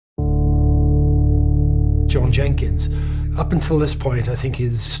John Jenkins. Up until this point, I think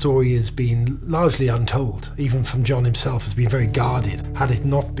his story has been largely untold. Even from John himself, has been very guarded. Had it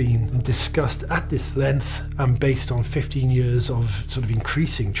not been discussed at this length and based on 15 years of sort of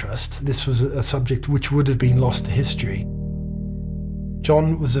increasing trust, this was a subject which would have been lost to history.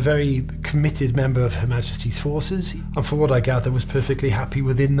 John was a very committed member of Her Majesty's forces, and from what I gather was perfectly happy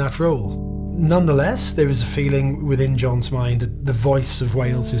within that role. Nonetheless, there is a feeling within John's mind that the voice of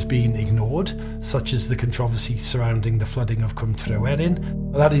Wales is being ignored, such as the controversy surrounding the flooding of Cwm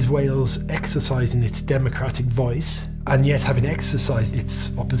Tryweryn. That is Wales exercising its democratic voice, and yet having exercised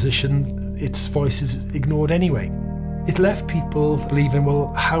its opposition, its voice is ignored anyway. It left people believing,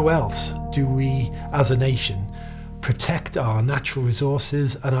 well, how else do we, as a nation, protect our natural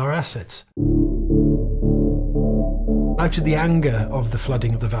resources and our assets? Out of the anger of the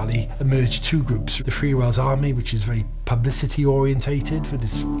flooding of the valley emerged two groups. The Free Wales Army, which is very publicity orientated with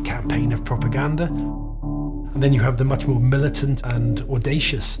its campaign of propaganda. And then you have the much more militant and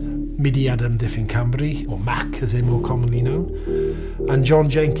audacious Mudiadam Dyffryn Cymru, or MAC as they're more commonly known. And John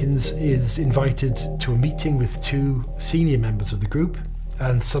Jenkins is invited to a meeting with two senior members of the group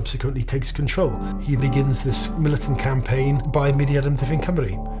and subsequently takes control. He begins this militant campaign by Mudiadam Dyffryn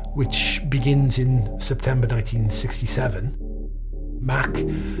Cymru, which begins in September 1967. MAC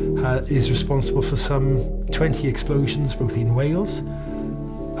is responsible for some 20 explosions both in Wales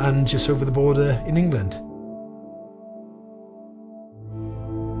and just over the border in England.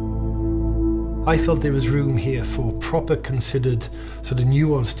 I felt there was room here for proper, considered, sort of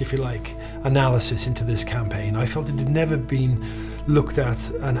nuanced, if you like, analysis into this campaign. I felt it had never been looked at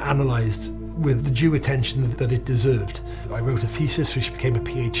and analysed with the due attention that it deserved. I wrote a thesis which became a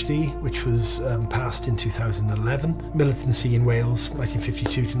PhD, which was passed in 2011, Militancy in Wales,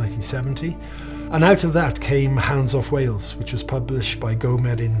 1952 to 1970. And out of that came Hounds Off Wales, which was published by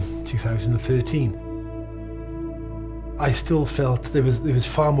Gomer in 2013. I still felt there was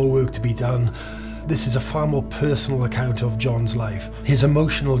far more work to be done. This is a far more personal account of John's life, his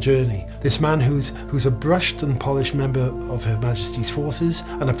emotional journey. This man who's a brushed and polished member of Her Majesty's forces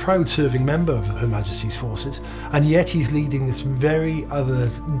and a proud serving member of Her Majesty's forces, and yet he's leading this very other,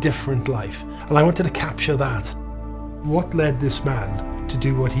 different life. And I wanted to capture that. What led this man to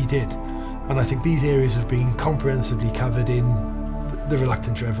do what he did? And I think these areas have been comprehensively covered in The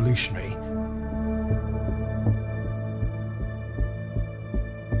Reluctant Revolutionary.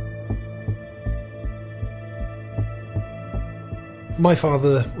 My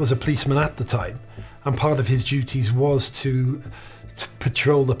father was a policeman at the time, and part of his duties was to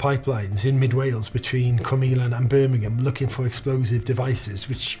patrol the pipelines in mid-Wales between Cwm and Birmingham, looking for explosive devices,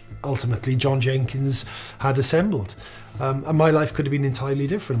 which ultimately John Jenkins had assembled. And my life could have been entirely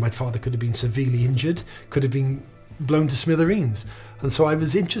different. My father could have been severely injured, could have been blown to smithereens. And so I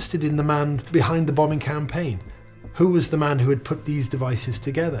was interested in the man behind the bombing campaign. Who was the man who had put these devices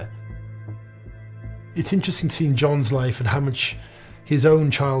together? It's interesting seeing John's life and how much his own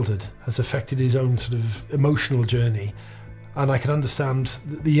childhood has affected his own sort of emotional journey, and I can understand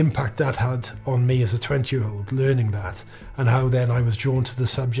the impact that had on me as a 20-year-old learning that, and how then I was drawn to the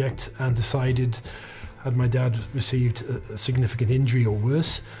subject and decided, had my dad received a significant injury or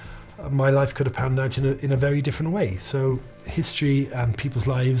worse, my life could have panned out in a very different way. So history and people's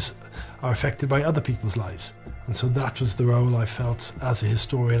lives are affected by other people's lives, and so that was the role I felt as a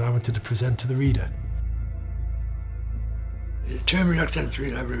historian I wanted to present to the reader. The term reluctant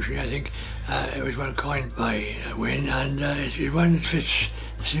revolutionary, I think, it was one coined by Wynne, and it's one that fits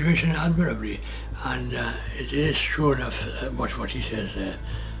the situation admirably. And it is true enough what he says there,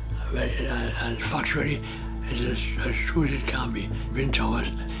 and factually, it is as true as it can be. Wynne Thomas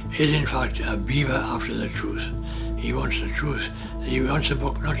is in fact a beaver after the truth. He wants the truth. He wants a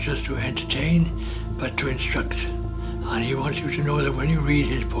book not just to entertain, but to instruct. And he wants you to know that when you read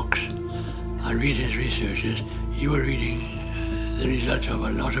his books and read his researches, you are reading the result of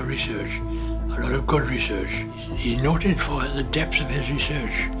a lot of research, a lot of good research. He's noted for the depth of his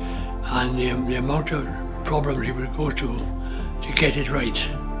research and the amount of problems he will go to get it right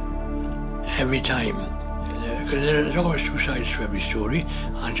every time. Because there's always two sides to every story,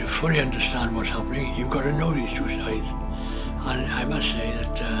 and to fully understand what's happening, you've got to know these two sides. And I must say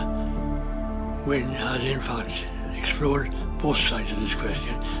that Wynne has in fact explored both sides of this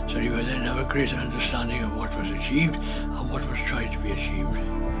question, so you will then have a greater understanding of what was achieved and what was tried to be achieved.